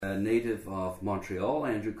native of Montreal,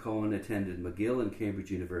 Andrew Cohen attended McGill and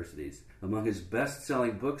Cambridge universities. Among his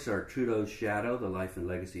best-selling books are Trudeau's Shadow, The Life and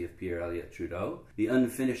Legacy of Pierre Elliott Trudeau, The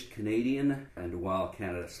Unfinished Canadian, and While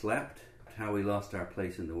Canada Slept, How We Lost Our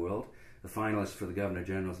Place in the World, a finalist for the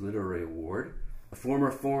Governor-General's Literary Award. A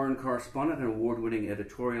former foreign correspondent and award-winning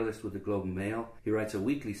editorialist with the Globe and Mail, he writes a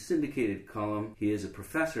weekly syndicated column. He is a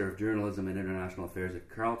professor of journalism and international affairs at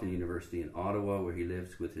Carleton University in Ottawa, where he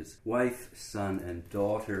lives with his wife, son, and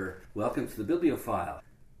daughter. Welcome to the Bibliophile.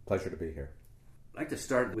 Pleasure to be here. I'd like to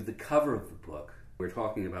start with the cover of the book. We're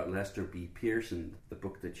talking about Lester B. Pearson, the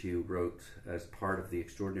book that you wrote as part of the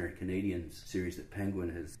Extraordinary Canadians series that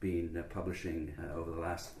Penguin has been publishing over the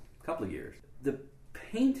last couple of years. The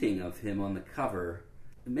painting of him on the cover,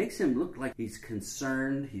 it makes him look like he's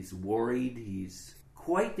concerned, he's worried, he's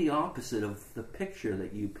quite the opposite of the picture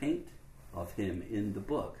that you paint of him in the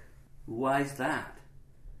book. Why is that?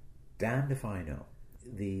 Damned if I know.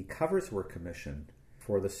 The covers were commissioned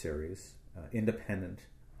for the series, independent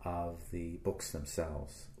of the books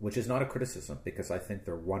themselves, which is not a criticism because I think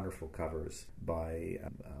they're wonderful covers by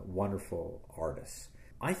wonderful artists.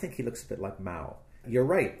 I think he looks a bit like Mao. You're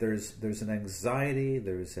right, there's an anxiety,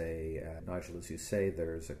 there's Nigel, as you say,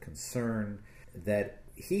 there's a concern that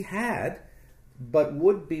he had, but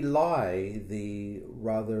would belie the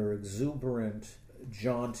rather exuberant,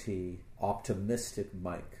 jaunty, optimistic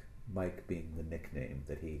Mike being the nickname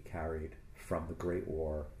that he carried from the Great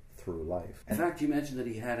War through life. In fact, you mentioned that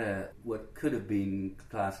he had what could have been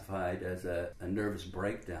classified as a nervous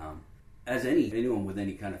breakdown, as anyone with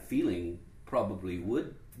any kind of feeling probably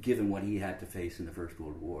would, given what he had to face in the First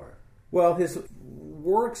World War. Well, his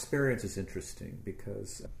war experience is interesting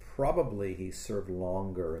because probably he served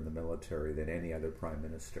longer in the military than any other prime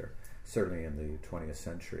minister, certainly in the 20th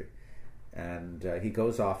century. And he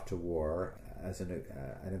goes off to war as an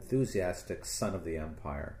enthusiastic son of the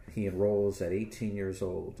empire. He enrolls at 18 years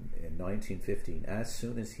old in 1915. As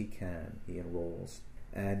soon as he can, he enrolls.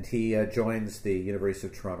 And he joins the University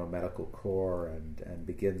of Toronto Medical Corps and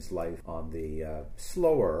begins life on the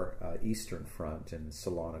slower Eastern Front in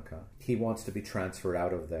Salonika. He wants to be transferred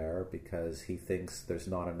out of there because he thinks there's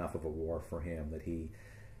not enough of a war for him, that he,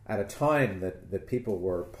 at a time that people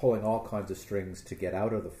were pulling all kinds of strings to get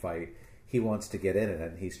out of the fight, he wants to get in it,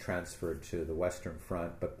 and he's transferred to the Western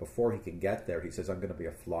Front. But before he can get there, he says, I'm going to be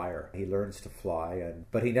a flyer. He learns to fly,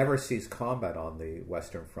 but he never sees combat on the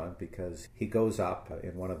Western Front because he goes up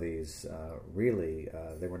in one of these,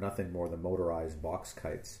 they were nothing more than motorized box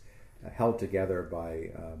kites, held together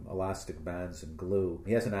by elastic bands and glue.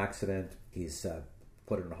 He has an accident. He's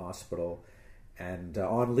put in a hospital. And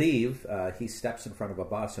on leave, he steps in front of a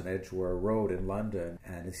bus on Edgware Road in London,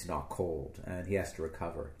 and he's not cold, and he has to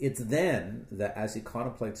recover. It's then that, as he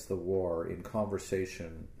contemplates the war in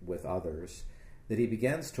conversation with others, that he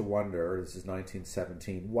begins to wonder, this is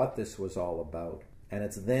 1917, what this was all about. And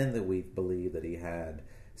it's then that we believe that he had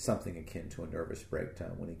something akin to a nervous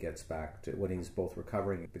breakdown when he's both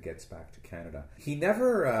recovering but gets back to Canada. He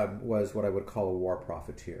never was what I would call a war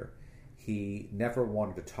profiteer. He never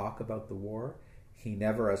wanted to talk about the war. He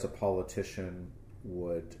never, as a politician,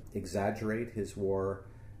 would exaggerate his war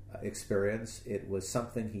experience. It was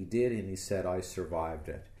something he did, and he said, I survived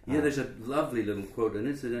it. Yeah, there's a lovely little quote, and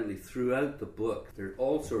incidentally, throughout the book, there are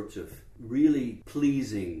all sorts of really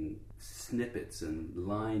pleasing snippets and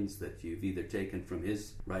lines that you've either taken from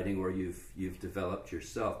his writing or you've developed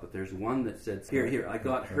yourself. But there's one that says, here, I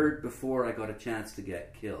got hurt before I got a chance to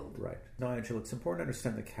get killed. Right. Nigel, it's important to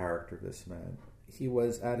understand the character of this man. He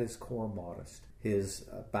was, at his core, modest. His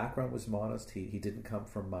background was modest. He didn't come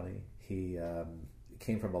from money. He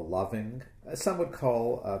came from a loving, some would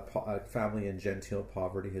call a family in genteel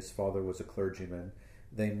poverty. His father was a clergyman.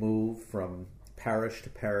 They moved from parish to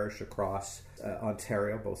parish across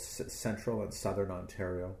Ontario, both central and southern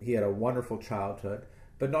Ontario. He had a wonderful childhood,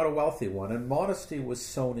 but not a wealthy one. And modesty was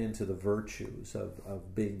sewn into the virtues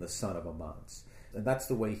of being the son of a manse. And that's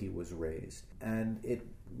the way he was raised. And it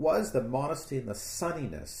was the modesty and the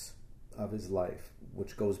sunniness of his life,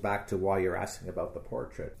 which goes back to why you're asking about the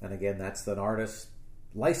portrait. And again, that's an artist's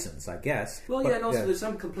license, I guess. Well, yeah, and also there's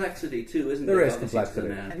some complexity too, isn't there? There is complexity.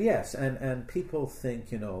 And yes, and people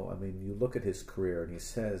think, you look at his career and he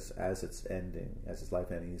says, as his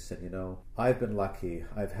life ending, he said, I've been lucky.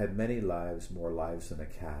 I've had many lives, more lives than a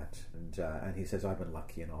cat. And he says, I've been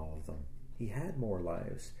lucky in all of them. He had more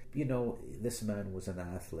lives. This man was an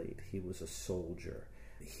athlete. He was a soldier.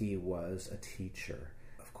 He was a teacher.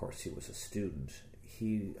 Of course, he was a student.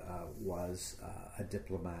 He was a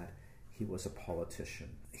diplomat. He was a politician.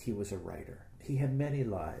 He was a writer. He had many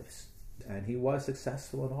lives, and he was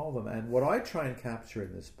successful in all of them. And what I try and capture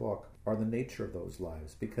in this book are the nature of those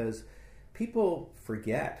lives, because people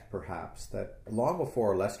forget, perhaps, that long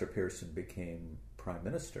before Lester Pearson became Prime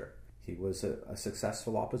Minister, he was a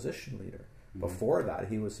successful opposition leader. Before that,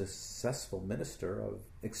 he was a successful Minister of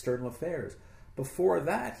External Affairs. Before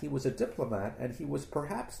that, he was a diplomat, and he was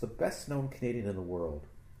perhaps the best-known Canadian in the world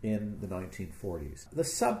in the 1940s. The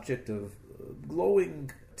subject of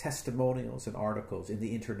glowing testimonials and articles in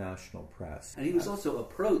the international press. And he was also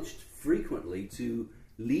approached frequently to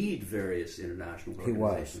lead various international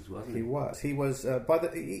organizations, wasn't he? He was,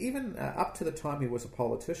 even up to the time he was a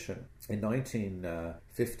politician, in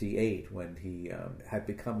 1958, when he had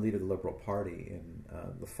become leader of the Liberal Party in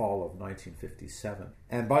the fall of 1957.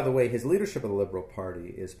 And by the way, his leadership of the Liberal Party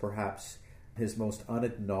is perhaps his most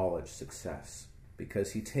unacknowledged success,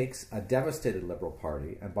 because he takes a devastated Liberal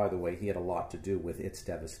Party, and by the way, he had a lot to do with its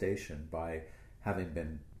devastation by having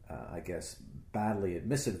been, badly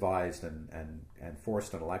misadvised and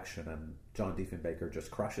forced an election, and John Diefenbaker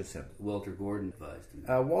just crushes him. Walter Gordon advised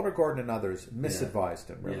him. Walter Gordon and others misadvised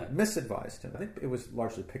him. Really. Yeah. Misadvised him. I think it was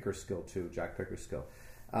largely Pickersgill too, Jack Pickersgill,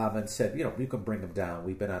 and said, you can bring him down.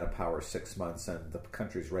 We've been out of power 6 months, and the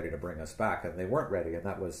country's ready to bring us back. And they weren't ready, and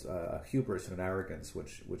that was a hubris and an arrogance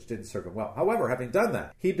which didn't serve him well. However, having done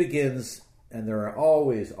that, he begins. And there are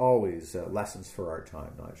always lessons for our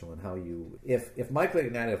time, Nigel, and how you, if Michael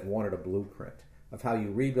Ignatieff wanted a blueprint of how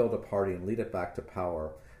you rebuild a party and lead it back to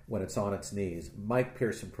power when it's on its knees, Mike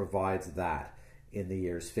Pearson provides that in the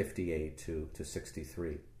years 58 to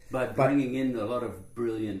 63. But bringing in a lot of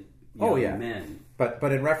brilliant young men. But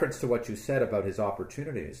in reference to what you said about his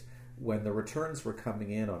opportunities, when the returns were coming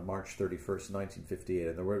in on March 31st, 1958,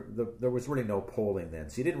 and there was really no polling then,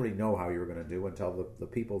 so you didn't really know how you were going to do until the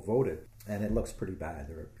people voted, and it looks pretty bad.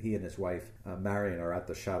 He and his wife, Marion, are at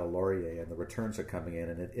the Chateau Laurier, and the returns are coming in,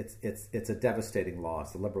 and it's a devastating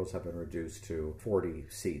loss. The Liberals have been reduced to 40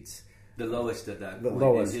 seats. The lowest at that point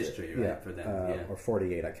in history, right, for them. Or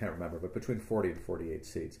 48, I can't remember, but between 40 and 48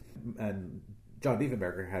 seats. And John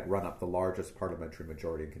Diefenbaker had run up the largest parliamentary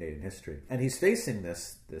majority in Canadian history. And he's facing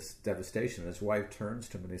this devastation. His wife turns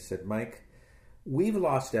to him and he said, "Mike, we've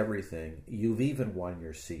lost everything. You've even won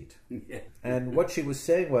your seat." Yeah. And what she was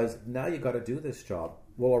saying was, now you got to do this job.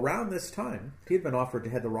 Well, around this time, he had been offered to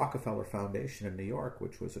head the Rockefeller Foundation in New York,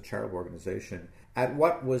 which was a charitable organization, at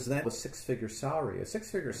what was then a six-figure salary. A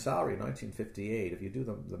six-figure salary in 1958, if you do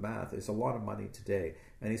the math, is a lot of money today.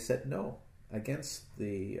 And he said no. Against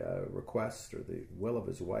the request or the will of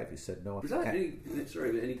his wife, he said no. Was that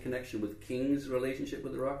any connection with King's relationship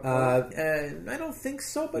with the Rockefeller? I don't think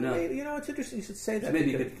so, but no. Maybe, it's interesting you should say that. So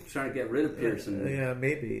maybe you could try to get rid of Pearson. Yeah,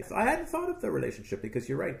 maybe. I hadn't thought of the relationship, because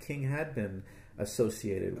you're right, King had been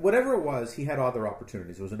associated. Whatever it was, he had other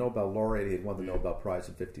opportunities. He was a Nobel laureate. He had won the Nobel Prize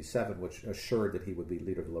in 1957, which assured that he would be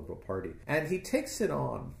leader of the Liberal Party. And he takes it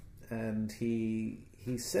on, and he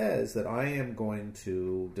says that I am going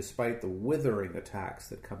to, despite the withering attacks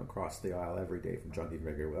that come across the aisle every day from John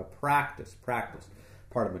Diefenbaker, a practiced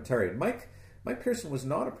parliamentarian. Mike Pearson was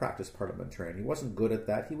not a practiced parliamentarian. He wasn't good at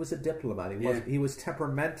that. He was a diplomat. He was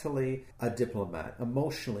temperamentally a diplomat,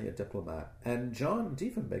 emotionally a diplomat. And John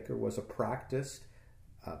Diefenbaker was a practiced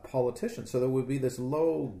politician. So there would be this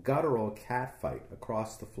low, guttural catfight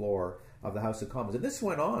across the floor of the House of Commons. And this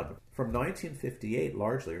went on from 1958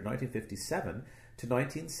 largely, or 1957, to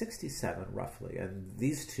 1967, roughly. And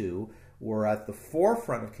these two were at the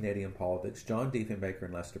forefront of Canadian politics, John Diefenbaker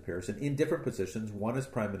and Lester Pearson, in different positions. One as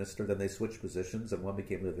Prime Minister, then they switched positions, and one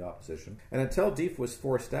became leader of the opposition. And until Dief was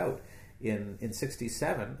forced out in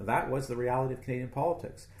 67, that was the reality of Canadian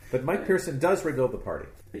politics. But Mike Pearson does rebuild the party.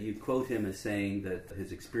 You quote him as saying that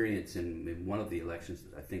his experience in one of the elections,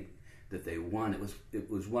 I think, that they won,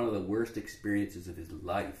 it was one of the worst experiences of his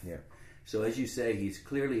life. Yeah. So as you say, he's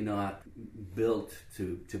clearly not built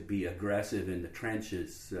to be aggressive in the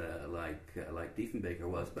trenches like Diefenbaker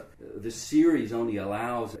was. But the series only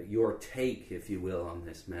allows your take, if you will, on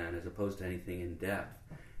this man, as opposed to anything in depth.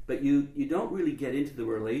 But you don't really get into the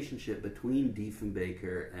relationship between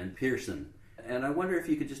Diefenbaker and Pearson. And I wonder if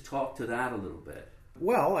you could just talk to that a little bit.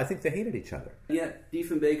 Well, I think they hated each other. Yeah,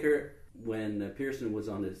 Diefenbaker, when Pearson was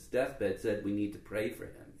on his deathbed, said we need to pray for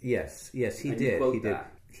him. Yes, he and did. You quote He did.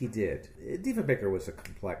 that. He did. Diefenbaker was a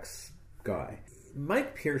complex guy.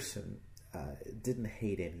 Mike Pearson didn't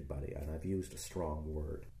hate anybody, and I've used a strong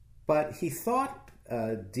word. But he thought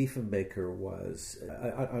Diefenbaker was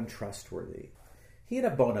untrustworthy. He had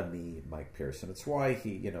a bon ami, Mike Pearson. It's why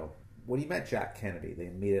he, when he met Jack Kennedy, they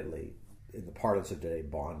immediately, in the parlance of today,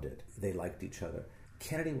 bonded. They liked each other.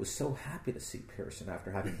 Kennedy was so happy to see Pearson after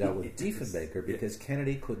having dealt with Diefenbaker, because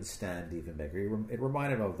Kennedy couldn't stand Diefenbaker. It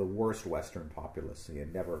reminded him of the worst Western populists. He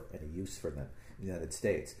had never any use for them. the United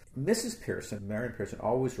States. Mrs. Pearson, Marion Pearson,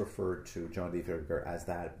 always referred to John Diefenbaker as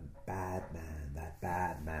that bad man, that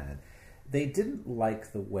bad man. They didn't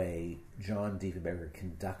like the way John Diefenbaker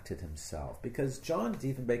conducted himself because John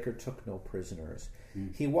Diefenbaker took no prisoners.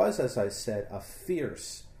 He was, as I said, a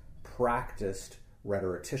fierce, practiced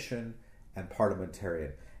rhetorician and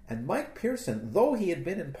parliamentarian. And Mike Pearson, though he had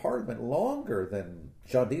been in Parliament longer than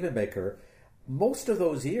John Diefenbaker, most of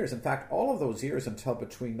those years, in fact, all of those years until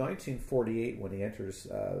between 1948 when he enters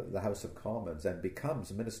the House of Commons and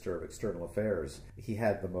becomes Minister of External Affairs, he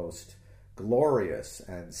had the most glorious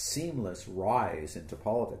and seamless rise into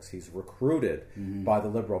politics. He's recruited by the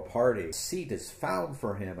Liberal Party. A seat is found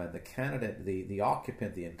for him, and the candidate, the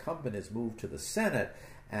occupant, the incumbent is moved to the Senate,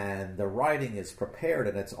 and the riding is prepared,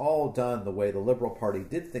 and it's all done the way the Liberal Party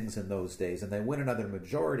did things in those days, and they win another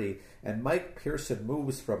majority, and Mike Pearson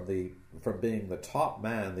moves from being the top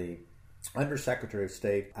man, the Undersecretary of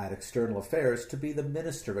State at External Affairs, to be the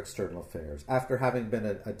Minister of External Affairs. After having been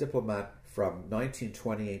a diplomat from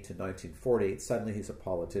 1928 to 1948, suddenly he's a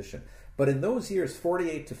politician. But in those years,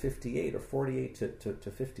 48 to 58 or 48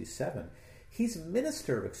 to 57, he's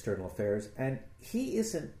Minister of External Affairs, and he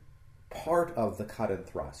isn't part of the cut and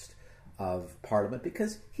thrust of Parliament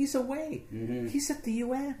because he's away. He's at the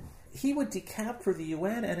UN. He would decamp for the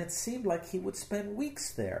UN, and it seemed like he would spend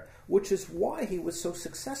weeks there, which is why he was so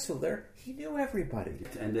successful there. He knew everybody.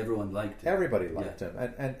 And everyone liked him. Everybody liked him.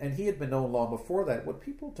 And he had been known long before that. What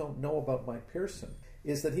people don't know about Mike Pearson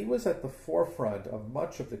is that he was at the forefront of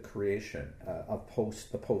much of the creation of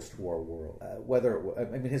the post-war world.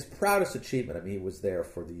 His proudest achievement, he was there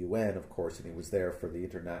for the UN, of course, and he was there for the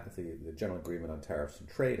General Agreement on Tariffs and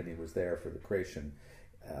Trade, and he was there for the creation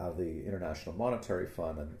of the International Monetary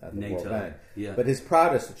Fund and the World Bank. Yeah. But his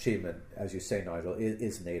proudest achievement, as you say, Nigel,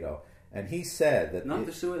 is NATO. And he said that not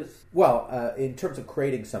the Suez. Well, in terms of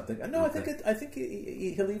creating something, no, okay. I think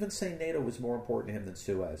he'll even say NATO was more important to him than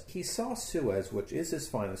Suez. He saw Suez, which is his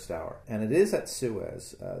finest hour, and it is at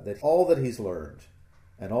Suez that all that he's learned,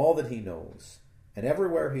 and all that he knows, and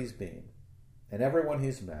everywhere he's been, and everyone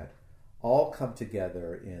he's met, all come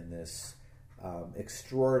together in this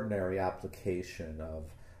extraordinary application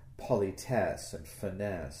of politesse and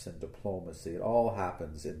finesse and diplomacy. It all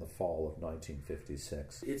happens in the fall of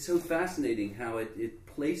 1956. It's so fascinating how it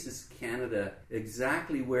places Canada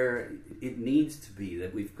exactly where it needs to be,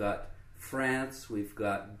 that we've got France, we've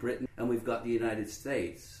got Britain, and we've got the United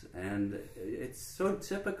States. And it's so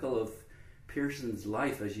typical of Pearson's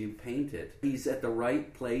life as you paint it. He's at the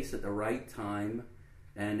right place at the right time,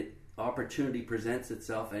 and opportunity presents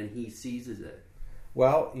itself and he seizes it.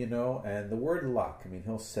 Well, and the word luck,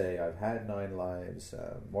 he'll say, I've had 9 lives,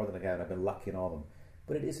 more than again, I've been lucky in all of them.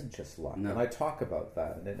 But it isn't just luck. No. And I talk about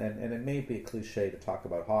that. And it may be a cliche to talk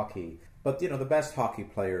about hockey, but, the best hockey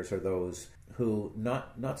players are those who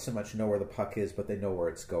not so much know where the puck is, but they know where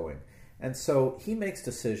it's going. And so he makes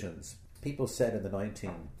decisions. People said in the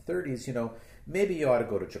 1930s, maybe you ought to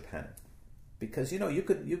go to Japan. Because, you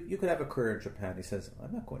could have a career in Japan. He says,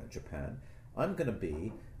 I'm not going to Japan. I'm going to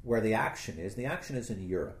be where the action is. The action is in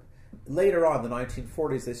Europe. Later on, the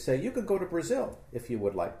 1940s, they say, you can go to Brazil if you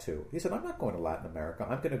would like to. He said, I'm not going to Latin America.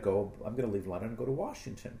 I'm going to leave London and go to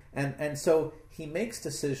Washington. And so he makes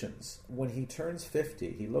decisions. When he turns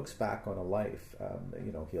 50, he looks back on a life.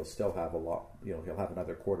 He'll still have a lot, he'll have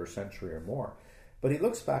another quarter century or more. But he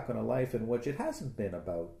looks back on a life in which it hasn't been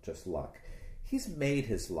about just luck. He's made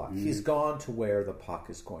his luck. He's gone to where the puck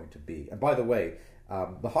is going to be. And by the way,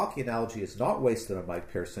 the hockey analogy is not wasted on Mike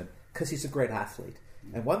Pearson because he's a great athlete.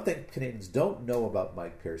 And one thing Canadians don't know about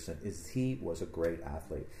Mike Pearson is he was a great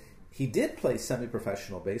athlete. He did play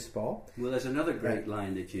semi-professional baseball. Well, there's another great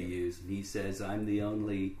line that you use. He says, I'm the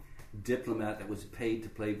only diplomat that was paid to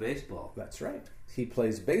play baseball. That's right. He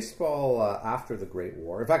plays baseball after the Great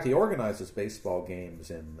War. In fact, he organizes baseball games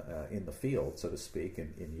in the field, so to speak,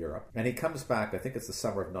 in Europe. And he comes back, I think it's the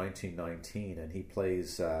summer of 1919, and he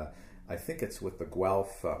plays, I think it's with the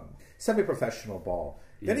Guelph semi-professional ball.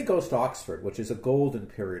 Yeah. Then he goes to Oxford, which is a golden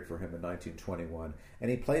period for him in 1921,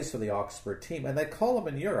 and he plays for the Oxford team. And they call him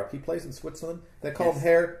in Europe, he plays in Switzerland, they call him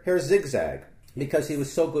Herr Zigzag, because he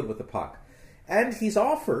was so good with the puck. And he's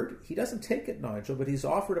offered, he doesn't take it, Nigel, but he's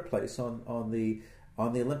offered a place on the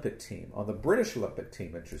Olympic team, on the British Olympic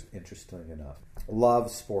team, interestingly enough.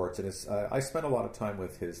 Loves sports, and I spent a lot of time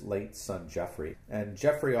with his late son, Geoffrey. And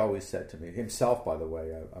Geoffrey always said to me, himself, by the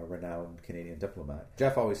way, a renowned Canadian diplomat,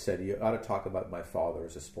 Jeff always said, you ought to talk about my father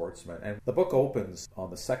as a sportsman. And the book opens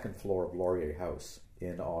on the second floor of Laurier House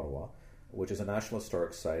in Ottawa, which is a National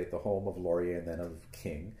Historic Site, the home of Laurier and then of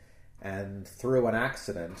King. And through an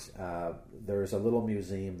accident, there's a little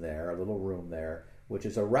museum there, a little room there, which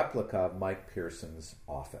is a replica of Mike Pearson's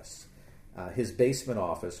office. His basement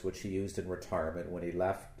office, which he used in retirement when he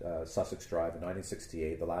left Sussex Drive in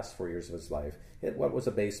 1968, the last 4 years of his life, what was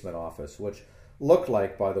a basement office, which looked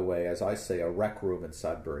like, by the way, as I say, a rec room in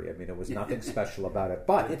Sudbury. I mean, it was nothing special about it,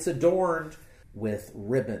 but it's adorned with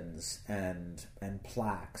ribbons and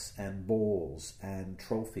plaques and bowls and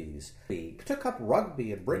trophies. He took up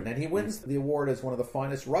rugby in Britain, and he wins the award as one of the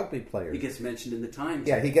finest rugby players. He gets mentioned in the Times.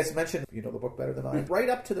 Yeah, he gets mentioned. You know the book better than I. Right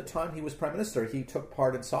up to the time he was Prime Minister, he took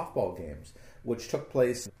part in softball games, which took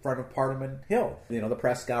place in front of Parliament Hill. You know, the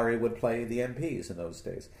press gallery would play the MPs in those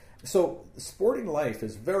days. So sporting life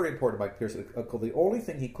is very important to Mike Pearson. The only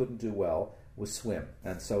thing he couldn't do well was swim.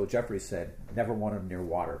 And so Jeffrey said, never want him near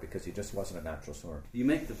water because he just wasn't a natural swimmer. You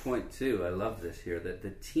make the point, too, I love this here, that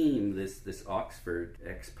the team, this Oxford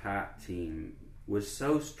expat team, was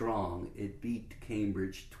so strong, it beat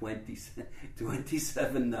Cambridge 27-0.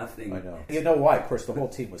 I know. You know why? Of course, the whole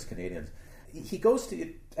team was Canadians. He goes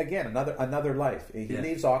to, again, another life. He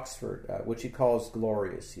leaves Oxford, which he calls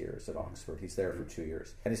glorious years at Oxford. He's there for 2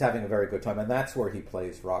 years. And he's having a very good time. And that's where he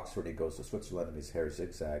plays for Oxford. He goes to Switzerland and his hair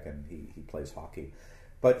zigzag and he plays hockey.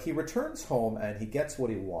 But he returns home and he gets what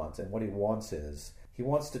he wants. And what he wants is, he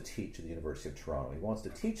wants to teach at the University of Toronto. He wants to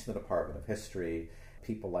teach in the Department of History.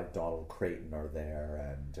 People like Donald Creighton are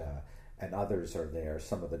there and others are there.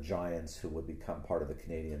 Some of the giants who would become part of the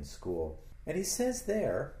Canadian school. And he says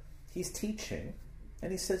there, he's teaching,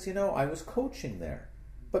 and he says, you know, I was coaching there,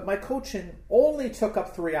 but my coaching only took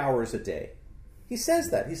up 3 hours a day. He says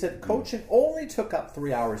that. He said coaching only took up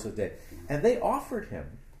 3 hours a day. And they offered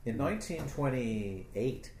him, in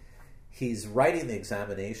 1928, he's writing the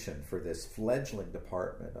examination for this fledgling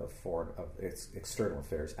department of external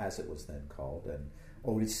affairs, as it was then called, and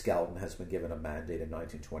Odie Skelton has been given a mandate in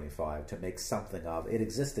 1925 to make something of it. It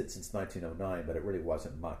existed since 1909, but it really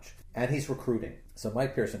wasn't much. And he's recruiting. So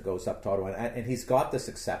Mike Pearson goes up to Ottawa, and he's got this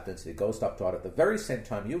acceptance. He goes up to Ottawa. At the very same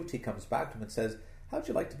time, U of T comes back to him and says, how'd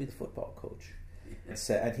you like to be the football coach? And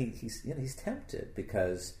he's tempted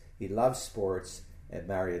because he loves sports, and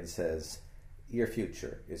Marion says, your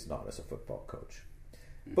future is not as a football coach.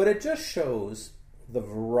 But it just shows the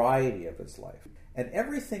variety of his life. And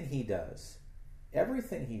everything he does,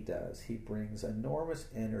 he brings enormous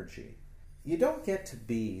energy. You don't get to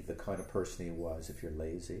be the kind of person he was if you're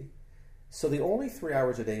lazy. So the only 3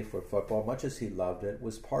 hours a day for football, much as he loved it,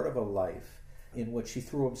 was part of a life in which he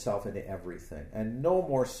threw himself into everything, and no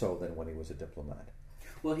more so than when he was a diplomat.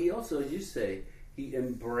 Well, he also, as you say, he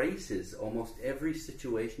embraces almost every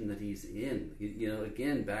situation that he's in. You know,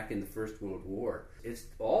 again, back in the First World War, it's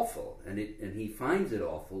awful, and he finds it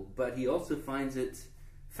awful, but he also finds it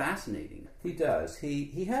fascinating. He does.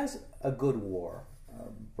 He has a good war,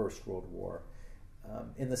 First World War,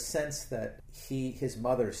 in the sense that his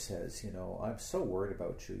mother says, you know, I'm so worried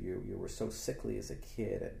about you. You were so sickly as a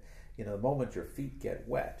kid, and you know, the moment your feet get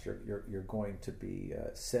wet, you're going to be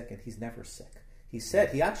sick. And he's never sick. He said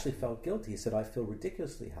he actually felt guilty. He said, I feel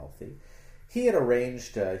ridiculously healthy. He had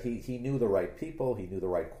arranged. He knew the right people. He knew the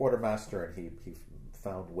right quartermaster, and he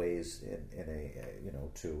found ways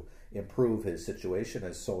to improve his situation,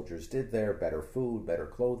 as soldiers did there. Better food, better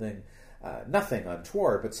clothing. Nothing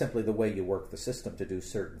untoward, but simply the way you work the system to do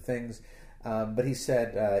certain things. But he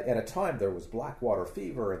said at a time there was blackwater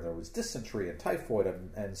fever and there was dysentery and typhoid,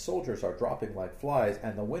 and soldiers are dropping like flies,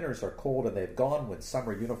 and the winters are cold, and they've gone with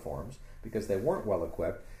summer uniforms because they weren't well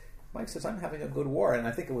equipped. Mike says, I'm having a good war. And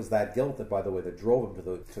I think it was that guilt that, by the way, that drove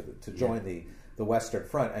him to join the Western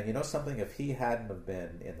Front. And you know something? If he hadn't have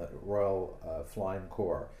been in the Royal Flying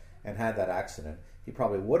Corps and had that accident, he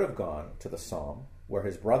probably would have gone to the Somme, where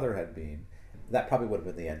his brother had been. That probably would have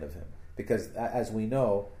been the end of him. Because, as we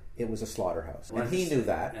know, it was a slaughterhouse. Well, and he knew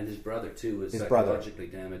that. And his brother, too, was psychologically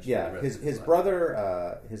damaged. Yeah, his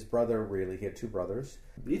brother really, he had two brothers.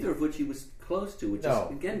 Neither of which he was close to, which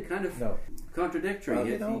is, again, kind of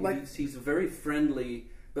contradictory. He's very friendly,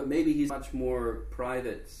 but maybe he's much more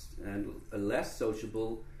private and less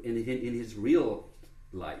sociable in his real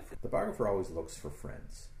life. The biographer always looks for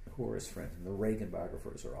friends. Who are his friends? And the Reagan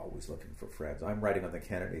biographers are always looking for friends. I'm writing on the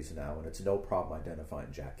Kennedys now, and it's no problem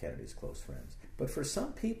identifying Jack Kennedy's close friends. But for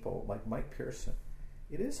some people, like Mike Pearson,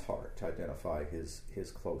 it is hard to identify his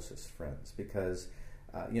closest friends because,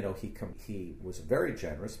 he was very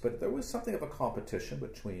generous, but there was something of a competition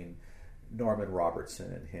between Norman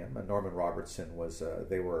Robertson and him. And Norman Robertson was,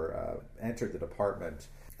 entered the department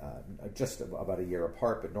just about a year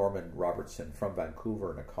apart, but Norman Robertson from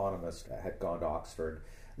Vancouver, an economist, had gone to Oxford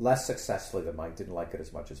less successfully than Mike, didn't like it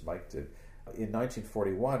as much as Mike did. In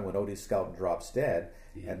 1941, when Odie Skelton drops dead,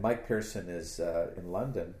 and Mike Pearson is in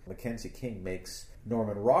London, Mackenzie King makes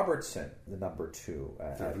Norman Robertson the number 2.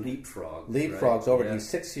 Leapfrogs right? Over. Yeah. He's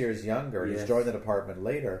 6 years younger. He's joined the department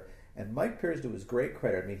later. And Mike Pearson, to his great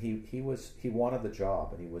credit, I mean, he wanted the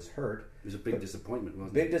job, and he was hurt. It was a big disappointment,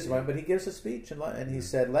 wasn't it? Big disappointment, but he gives a speech, and he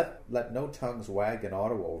said, let no tongues wag in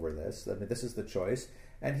Ottawa over this. I mean, this is the choice.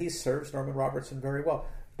 And he serves Norman Robertson very well.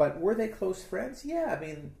 But were they close friends? Yeah, I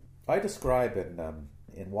mean, I describe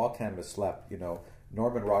in While Canada Slept,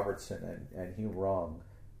 Norman Robertson and Hugh Wrong,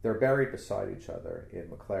 they're buried beside each other in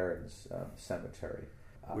McLaren's cemetery.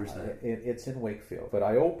 Where's that? It's in Wakefield. But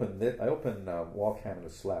I open While Canada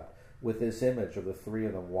Slept with this image of the three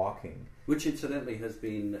of them walking. Which, incidentally, has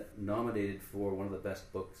been nominated for one of the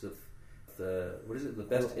best books of the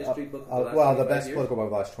best history book of the last 25 the best years? book of the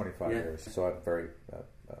last 25 years. So I'm very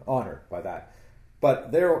honored by that.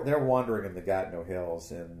 But they're wandering in the Gatineau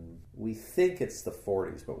Hills, and we think it's the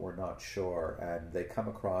 40s, but we're not sure. And they come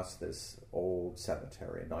across this old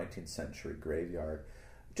cemetery, 19th century graveyard,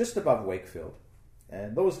 just above Wakefield.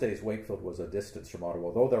 And those days, Wakefield was a distance from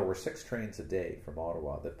Ottawa, though there were 6 trains a day from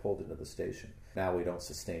Ottawa that pulled into the station. Now we don't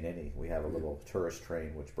sustain any. We have a little tourist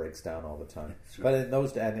train which breaks down all the time. Right. But in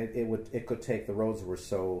those days, it could take, the roads were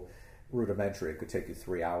so rudimentary, it could take you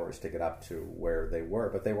 3 hours to get up to where they were.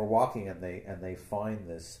 But they were walking, and they find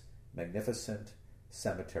this magnificent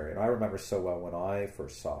cemetery. And I remember so well when I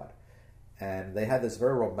first saw it. And they had this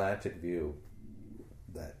very romantic view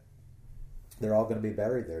that they're all going to be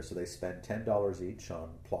buried there, so they spend $10 each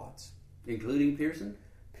on plots. Including Pearson?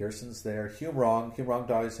 Pearson's there. Hugh Wrong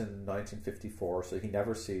dies in 1954, so he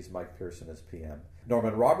never sees Mike Pearson as PM.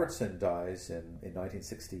 Norman Robertson dies in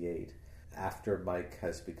 1968, after Mike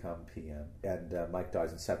has become PM, and Mike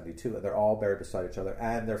dies in 72, and they're all buried beside each other,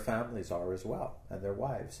 and their families are as well, and their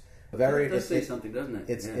wives. It does say something, doesn't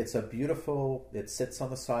it? It's a beautiful, it sits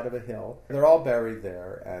on the side of a hill. They're all buried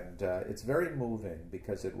there, and it's very moving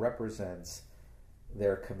because it represents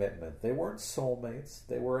their commitment. They weren't soulmates.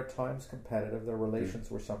 They were at times competitive. Their relations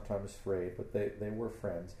were sometimes frayed, but they were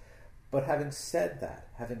friends. But having said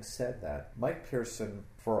that, Mike Pearson,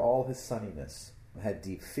 for all his sunniness, had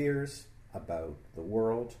deep fears about the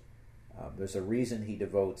world. There's a reason he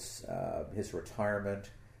devotes his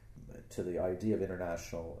retirement to the idea of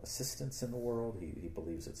international assistance in the world. He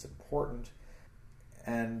believes it's important.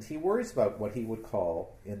 And he worries about what he would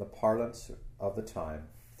call, in the parlance of the time,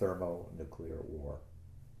 thermonuclear war.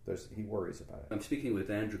 He worries about it. I'm speaking with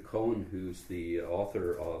Andrew Cohen, who's the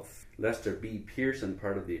author of Lester B. Pearson,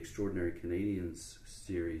 part of the Extraordinary Canadians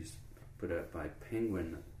series put out by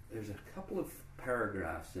Penguin. There's a couple of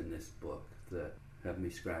paragraphs in this book that have me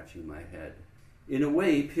scratching my head. In a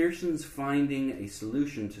way, Pearson's finding a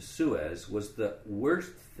solution to Suez was the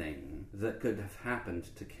worst thing that could have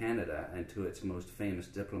happened to Canada and to its most famous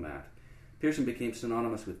diplomat. Pearson became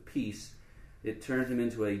synonymous with peace. It turned him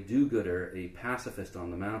into a do-gooder, a pacifist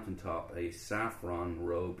on the mountaintop, a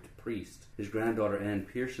saffron-robed priest. His granddaughter Anne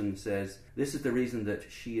Pearson says, "This is the reason that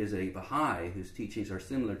she is a Baha'i whose teachings are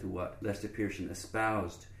similar to what Lester Pearson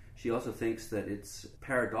espoused." She also thinks that it's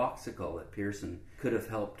paradoxical that Pearson could have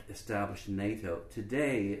helped establish NATO.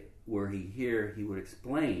 Today, were he here, he would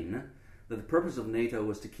explain that the purpose of NATO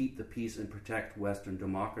was to keep the peace and protect Western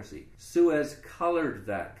democracy. Suez colored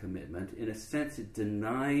that commitment. In a sense, it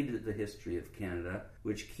denied the history of Canada,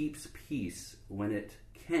 which keeps peace when it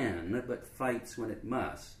can, but fights when it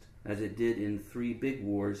must, as it did in 3 big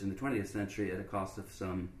wars in the 20th century at a cost of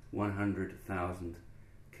some 100,000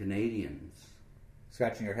 Canadians.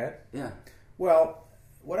 Scratching your head? Yeah. Well,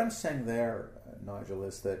 what I'm saying there, Nigel,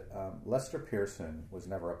 is that Lester Pearson was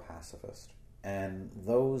never a pacifist. And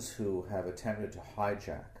those who have attempted to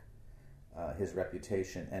hijack his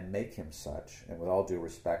reputation and make him such, and with all due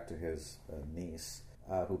respect to his niece,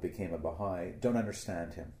 who became a Baha'i, don't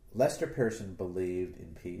understand him. Lester Pearson believed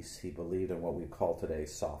in peace. He believed in what we call today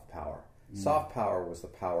soft power. Soft power was the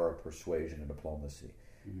power of persuasion and diplomacy.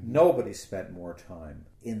 Nobody spent more time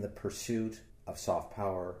in the pursuit of soft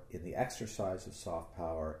power, in the exercise of soft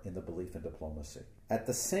power, in the belief in diplomacy. At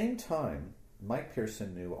the same time, Mike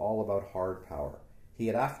Pearson knew all about hard power. He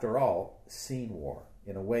had, after all, seen war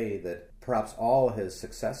in a way that perhaps all his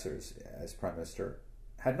successors as Prime Minister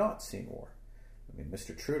had not seen war. I mean,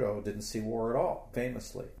 Mr. Trudeau didn't see war at all,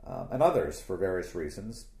 famously. And others, for various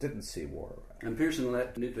reasons, didn't see war. And Pearson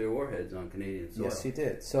let nuclear warheads on Canadian soil. Yes, he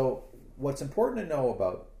did. So what's important to know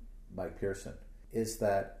about Mike Pearson is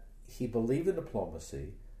that he believed in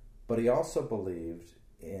diplomacy, but he also believed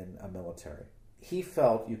in a military. He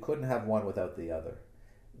felt you couldn't have one without the other.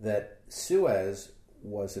 That Suez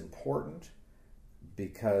was important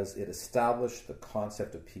because it established the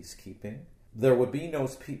concept of peacekeeping. There would be no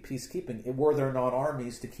peacekeeping were there not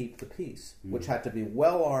armies to keep the peace, which had to be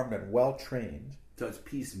well armed and well trained. So it's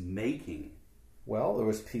peacemaking. Well, there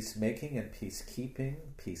was peacemaking and peacekeeping,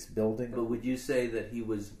 peace building. But would you say that he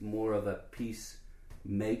was more of a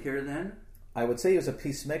peacemaker then? I would say he was a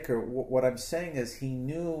peacemaker. What I'm saying is he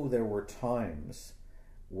knew there were times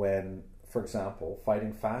when, for example,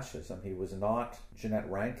 fighting fascism, he was not Jeanette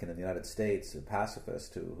Rankin in the United States, a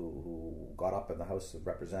pacifist who got up in the House of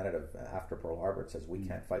Representatives after Pearl Harbor and says, we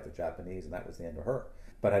can't fight the Japanese, and that was the end of her.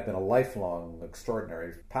 But had been a lifelong,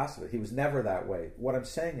 extraordinary pacifist. He was never that way. What I'm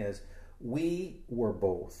saying is, we were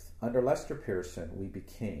both. Under Lester Pearson, we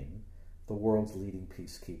became the world's leading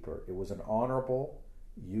peacekeeper. It was an honorable,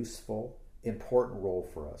 useful, important role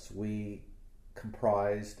for us. We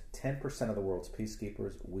comprised 10% of the world's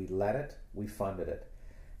peacekeepers. We led it, we funded it.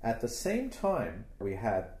 At the same time, we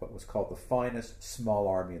had what was called the finest small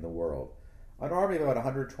army in the world. An army of about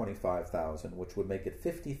 125,000, which would make it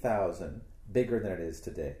 50,000 bigger than it is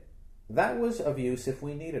today. That was of use if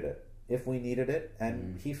we needed it.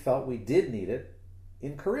 And he felt we did need it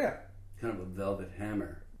in Korea. Kind of a velvet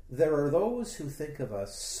hammer. There are those who think of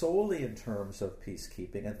us solely in terms of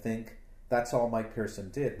peacekeeping and think that's all Mike Pearson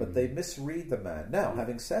did, but they misread the man. Now,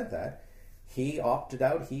 having said that, he opted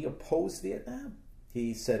out, he opposed Vietnam.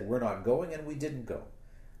 He said, we're not going, and we didn't go.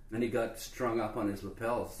 And he got strung up on his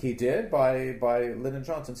lapels. He did, by Lyndon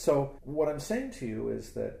Johnson. So what I'm saying to you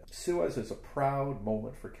is that Suez is a proud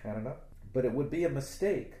moment for Canada, but it would be a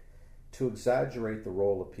mistake to exaggerate the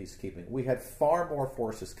role of peacekeeping. We had far more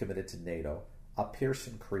forces committed to NATO, a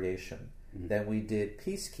Pearson creation, than we did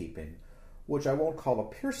peacekeeping, which I won't call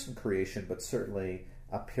a Pearson creation, but certainly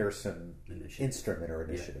a Pearson instrument or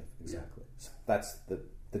initiative. Yeah. Exactly. Yeah. So that's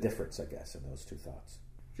the difference, I guess, in those two thoughts.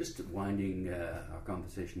 Just winding our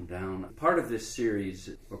conversation down, part of this series,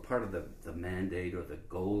 or part of the mandate or the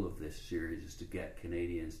goal of this series, is to get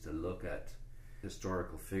Canadians to look at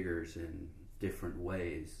historical figures in different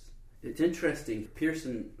ways. It's interesting,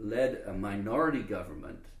 Pearson led a minority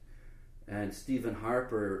government, and Stephen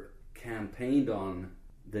Harper campaigned on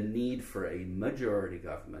the need for a majority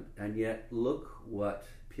government, and yet look what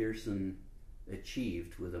Pearson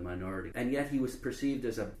achieved with a minority. And yet he was perceived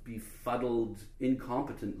as a befuddled,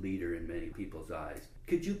 incompetent leader in many people's eyes.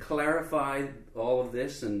 Could you clarify all of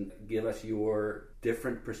this and give us your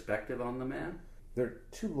different perspective on the man? There are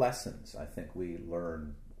two lessons I think we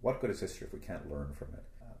learn. What good is history if we can't learn from it?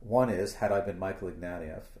 One is, had I been Michael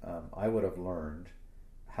Ignatieff, I would have learned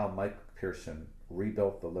how Mike Pearson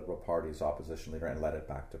rebuilt the Liberal Party's opposition leader and led it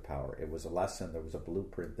back to power. It was a lesson. There was a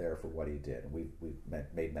blueprint there for what he did. And we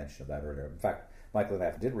made mention of that earlier. In fact, Michael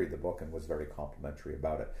Ignatieff did read the book and was very complimentary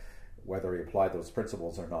about it. Whether he applied those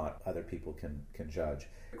principles or not, other people can judge.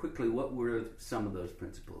 Quickly, what were some of those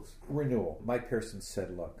principles? Renewal. Mike Pearson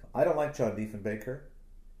said, look, I don't like John Diefenbaker.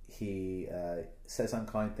 He says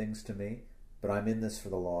unkind things to me, but I'm in this for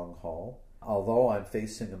the long haul. Although I'm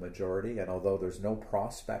facing a majority, and although there's no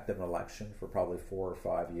prospect of an election for probably 4 or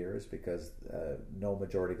 5 years because no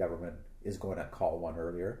majority government is going to call one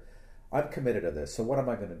earlier, I'm committed to this. So what am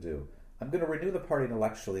I going to do? I'm going to renew the party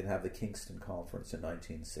intellectually and have the Kingston Conference in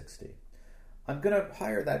 1960. I'm going to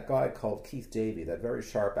hire that guy called Keith Davey, that very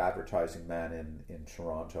sharp advertising man in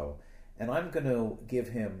Toronto, and I'm going to give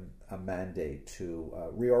him a mandate to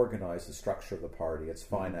reorganize the structure of the party, its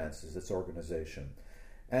finances, its organization.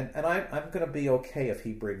 And I'm going to be okay if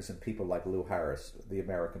he brings in people like Lou Harris, the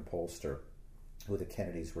American pollster, who the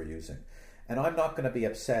Kennedys were using. And I'm not going to be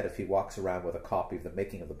upset if he walks around with a copy of The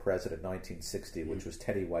Making of the President 1960, which was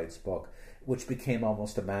Teddy White's book, which became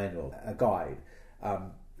almost a manual, a guide.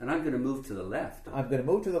 And I'm going to move to the left. I'm going to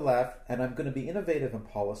move to the left, and I'm going to be innovative in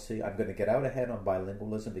policy. I'm going to get out ahead on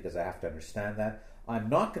bilingualism because I have to understand that. I'm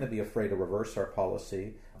not going to be afraid to reverse our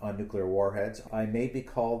policy on nuclear warheads. I may be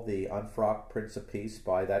called the unfrocked Prince of Peace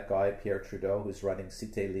by that guy, Pierre Trudeau, who's running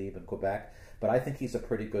Cité Libre in Quebec, but I think he's a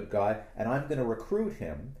pretty good guy, and I'm going to recruit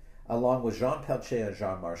him along with Jean Pelletier and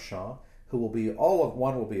Jean Marchand, who will be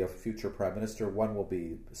one will be a future prime minister, one will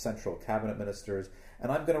be central cabinet ministers,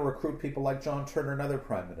 and I'm going to recruit people like John Turner, another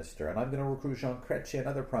prime minister, and I'm going to recruit Jean Chrétien,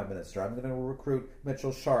 another prime minister. I'm going to recruit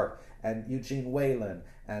Mitchell Sharp and Eugene Whalen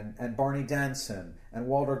and Barney Danson and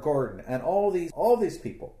Walter Gordon, and all these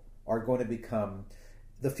people are going to become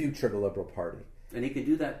the future of the Liberal Party. And he could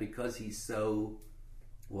do that because he's so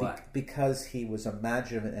what? Because he was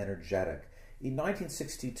imaginative and energetic. In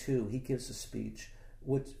 1962, he gives a speech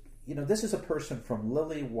which, this is a person from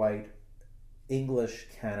lily white English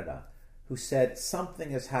Canada who said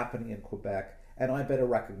something is happening in Quebec and I better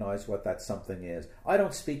recognize what that something is. I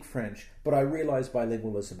don't speak French, but I realize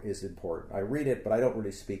bilingualism is important. I read it, but I don't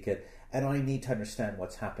really speak it, and I need to understand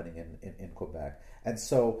what's happening in Quebec. And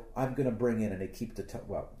so I'm going to bring in an équipe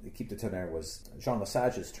de tonnerre was Jean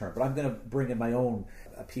Lesage's term, but I'm going to bring in my own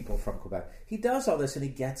people from Quebec. He does all this and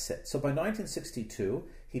he gets it. So by 1962,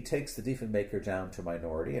 he takes the Diefenbaker down to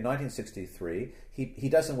minority. In 1963, he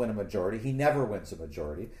doesn't win a majority. He never wins a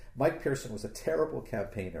majority. Mike Pearson was a terrible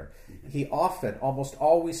campaigner. He often, almost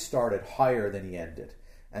always started higher than he ended.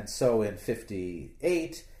 And so in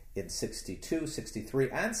 58, in 62, 63,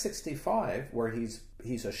 and 65, where he's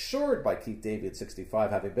assured by Keith Davey at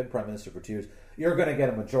 65, having been Prime Minister for 2 years, you're going to get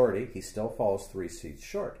a majority. He still falls 3 seats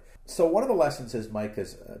short. So one of the lessons is Mike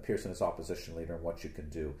is Pearson as opposition leader and what you can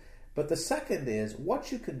do. But the second is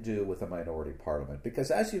what you can do with a minority parliament. Because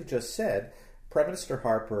as you've just said, Prime Minister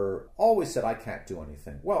Harper always said, I can't do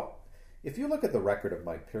anything. Well, if you look at the record of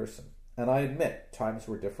Mike Pearson, and I admit times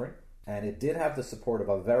were different, and it did have the support of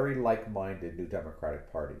a very like-minded New Democratic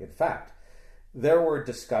Party. In fact, there were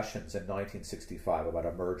discussions in 1965 about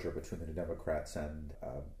a merger between the New Democrats and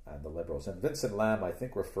the Liberals. And Vincent Lamb, I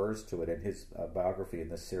think, refers to it in his biography in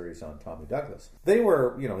this series on Tommy Douglas. They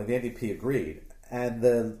were, the NDP agreed, and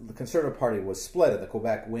the Conservative Party was split, and the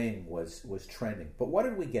Quebec wing was trending. But what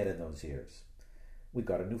did we get in those years? We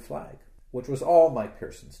got a new flag, which was all Mike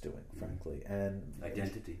Pearson's doing, frankly. And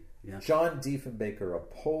identity. Yeah. John Diefenbaker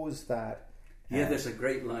opposed that. Yeah, there's a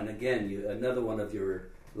great line again. Another one of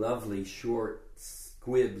your lovely short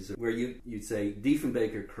squibs where you'd say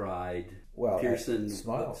Diefenbaker cried, Pearson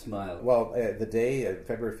smiled. Well, the day,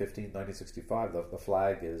 February 15, 1965, the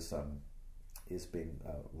flag is being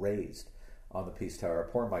raised on the Peace Tower.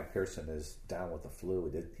 Poor Mike Pearson is down with the flu.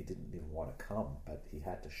 He didn't even want to come, but he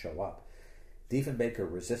had to show up. Diefenbaker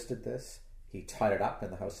resisted this. He tied it up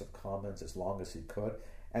in the House of Commons as long as he could.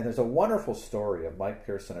 And there's a wonderful story of Mike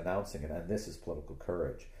Pearson announcing it, and this is political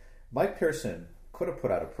courage. Mike Pearson could have put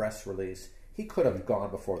out a press release. He could have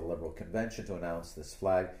gone before the Liberal Convention to announce this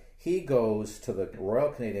flag. He goes to the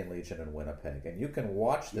Royal Canadian Legion in Winnipeg, and you can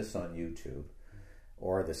watch this on YouTube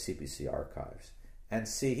or the CBC archives and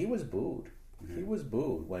see he was booed. Mm-hmm. He was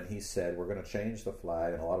booed when he said, we're going to change the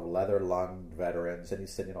flag, and a lot of leather-lunged veterans. And he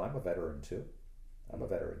said, I'm a veteran too.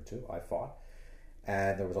 I fought.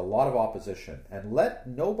 And there was a lot of opposition. And let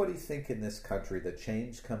nobody think in this country that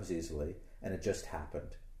change comes easily, and it just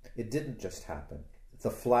happened. It didn't just happen.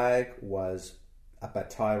 The flag was a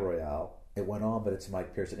bataille royale. It went on, but it's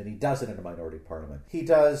Mike Pearson, and he does it in a minority parliament. He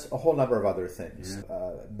does a whole number of other things.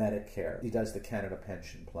 Medicare. He does the Canada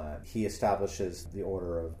Pension Plan. He establishes the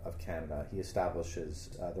Order of Canada. He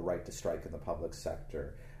establishes the right to strike in the public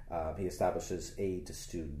sector. He establishes aid to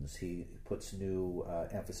students. He puts new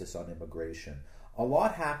emphasis on immigration. A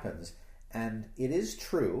lot happens, and it is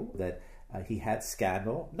true that he had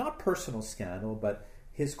scandal, not personal scandal, but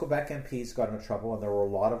his Quebec MPs got into trouble, and there were a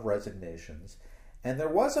lot of resignations. And there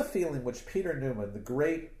was a feeling which Peter Newman, the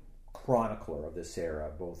great chronicler of this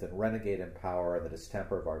era, both in Renegade and Power and the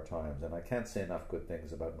Distemper of Our Times, and I can't say enough good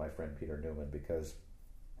things about my friend Peter Newman because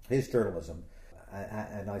his journalism,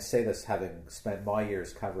 and I say this having spent my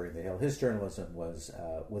years covering the Hill, his journalism was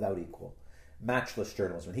without equal. Matchless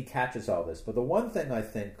journalism. He catches all this. But the one thing I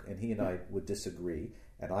think, and he and I would disagree,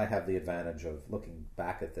 and I have the advantage of looking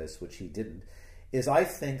back at this, which he didn't, is I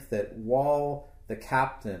think that while the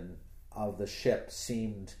captain of the ship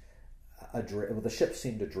seemed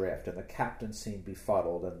adrift, and the captain seemed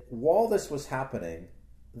befuddled, and while this was happening,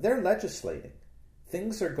 they're legislating.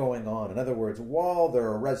 Things are going on. In other words, while there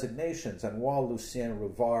are resignations, and while Lucien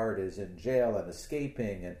Rouvard is in jail and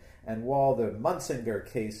escaping, and while the Munsinger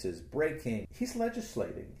case is breaking, he's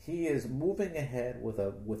legislating. He is moving ahead with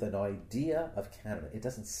an idea of Canada. It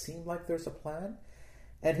doesn't seem like there's a plan.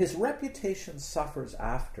 And his reputation suffers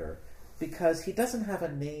after because he doesn't have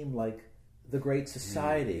a name like the Great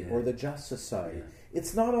Society or the Just Society. Yeah.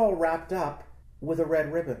 It's not all wrapped up with a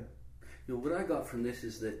red ribbon. What I got from this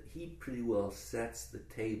is that he pretty well sets the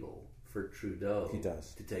table for Trudeau. He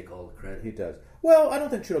does. To take all the credit. He does. Well, I don't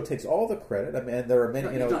think Trudeau takes all the credit. I mean, there are many.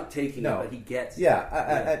 He's not taking it, but he gets it.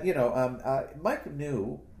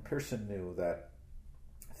 Pearson knew that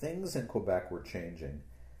things in Quebec were changing,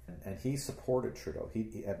 and he supported Trudeau.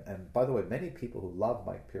 And by the way, many people who love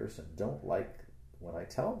Mike Pearson don't like when I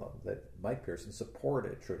tell them that Mike Pearson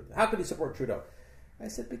supported Trudeau. How could he support Trudeau? I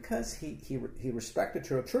said, because he respected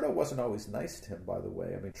Trudeau. Trudeau wasn't always nice to him, by the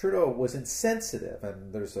way. I mean, Trudeau was insensitive,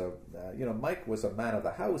 and there's Mike was a man of the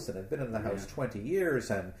House and had been in the House 20 years,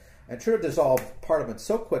 and Trudeau dissolved Parliament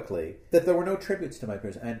so quickly that there were no tributes to Mike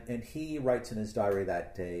Pearson. And he writes in his diary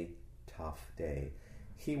that day, tough day.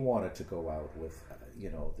 He wanted to go out with,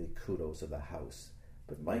 the kudos of the House.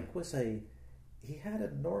 But Mike he had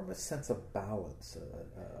an enormous sense of balance,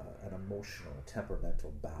 an emotional,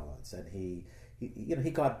 temperamental balance, and he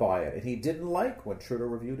got by it. And he didn't like when Trudeau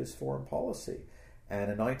reviewed his foreign policy. And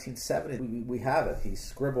in 1970, we have it. He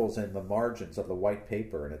scribbles in the margins of the white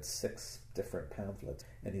paper, and it's 6 different pamphlets.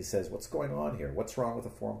 And he says, what's going on here? What's wrong with the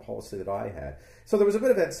foreign policy that I had? So there was a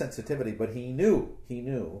bit of insensitivity, but he knew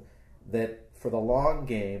that for the long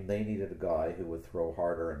game, they needed a guy who would throw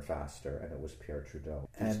harder and faster, and it was Pierre Trudeau.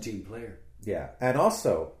 He's a team player. Yeah, and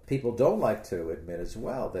also, people don't like to admit as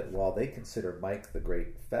well that while they consider Mike the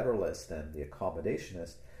great federalist and the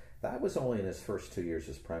accommodationist, that was only in his first 2 years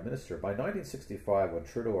as Prime Minister. By 1965, when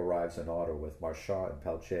Trudeau arrives in Ottawa with Marchand and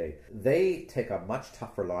Pelletier, they take a much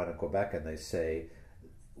tougher line in Quebec and they say,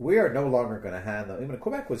 we are no longer going to handle... I mean,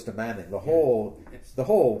 Quebec was demanding the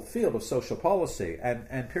whole field of social policy,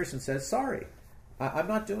 and Pearson says, sorry, I'm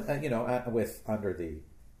not doing... under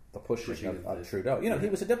the pushing of Trudeau. He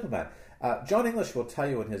was a diplomat. John English will tell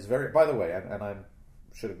you in his very... By the way, and I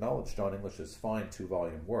should acknowledge John English's fine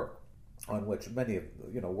 2-volume work, on which many of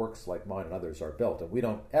works like mine and others are built, and we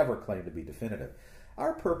don't ever claim to be definitive.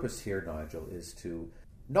 Our purpose here, Nigel, is to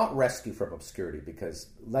not rescue from obscurity, because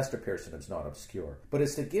Lester Pearson is not obscure, but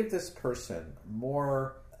is to give this person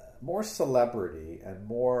more celebrity and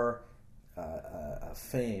more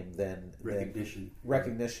fame than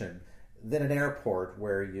recognition than an airport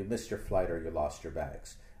where you missed your flight or you lost your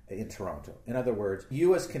bags in Toronto. In other words,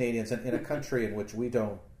 you as Canadians, and in a country in which we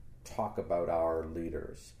don't talk about our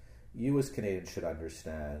leaders, you as Canadians should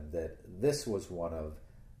understand that this was one of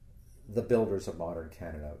the builders of modern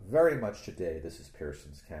Canada. Very much today, this is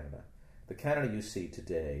Pearson's Canada. The Canada you see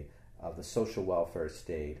today of the social welfare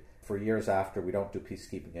state. For years after, we don't do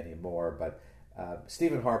peacekeeping anymore, but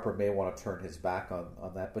Stephen Harper may want to turn his back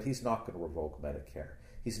on that, but he's not going to revoke Medicare.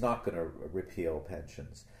 He's not going to repeal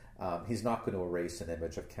pensions. He's not going to erase an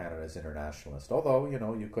image of Canada as internationalist. Although,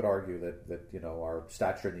 you could argue that our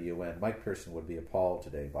stature in the UN, Mike Pearson would be appalled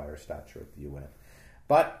today by our stature at the UN.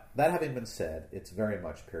 But that having been said, it's very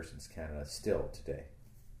much Pearson's Canada still today.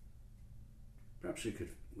 Perhaps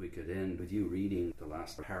we could end with you reading the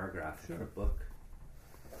last paragraph of the book.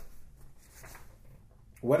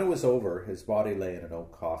 When it was over, his body lay in an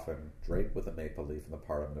oak coffin draped with a maple leaf in the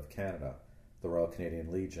Parliament of Canada. The Royal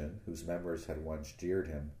Canadian Legion, whose members had once jeered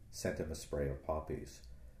him, sent him a spray of poppies.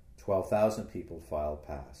 12,000 people filed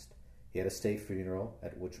past. He had a state funeral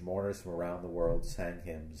at which mourners from around the world sang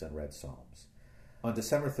hymns and read psalms. On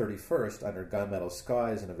December 31st, under gunmetal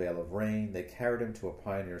skies and a veil of rain, they carried him to a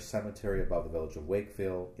pioneer cemetery above the village of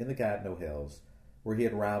Wakefield in the Gatineau Hills, where he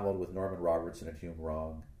had rambled with Norman Robertson and Hume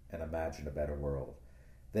Wrong and imagined a better world.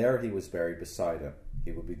 There he was buried beside him.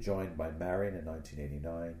 He would be joined by Marion in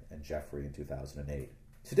 1989 and Jeffrey in 2008.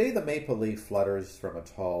 Today the maple leaf flutters from a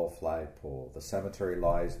tall flagpole. The cemetery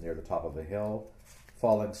lies near the top of a hill,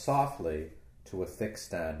 falling softly to a thick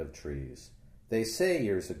stand of trees. They say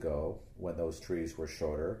years ago, when those trees were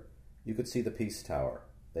shorter, you could see the Peace Tower.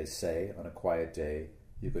 They say, on a quiet day,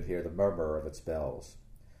 you could hear the murmur of its bells.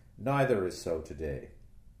 Neither is so today.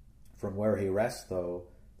 From where he rests, though,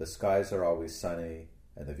 the skies are always sunny,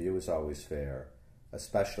 and the view is always fair,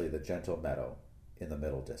 especially the gentle meadow in the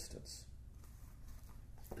middle distance.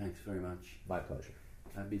 Thanks very much. My pleasure.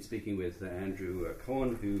 I've been speaking with Andrew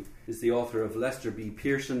Cohen, who is the author of Lester B.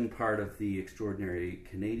 Pearson, part of the Extraordinary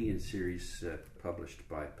Canadian series published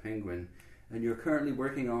by Penguin. And you're currently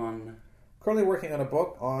working on... Currently working on a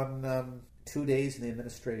book on 2 days in the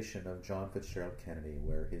administration of John Fitzgerald Kennedy,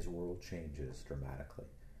 where his world changes dramatically.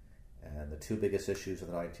 And the 2 biggest issues of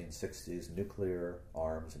the 1960s, nuclear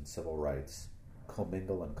arms and civil rights,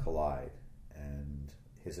 commingle and collide. And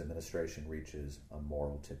his administration reaches a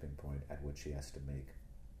moral tipping point at which he has to make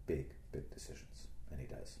big decisions. And he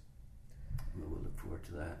does. We'll look forward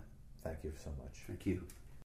to that. Thank you so much. Thank you.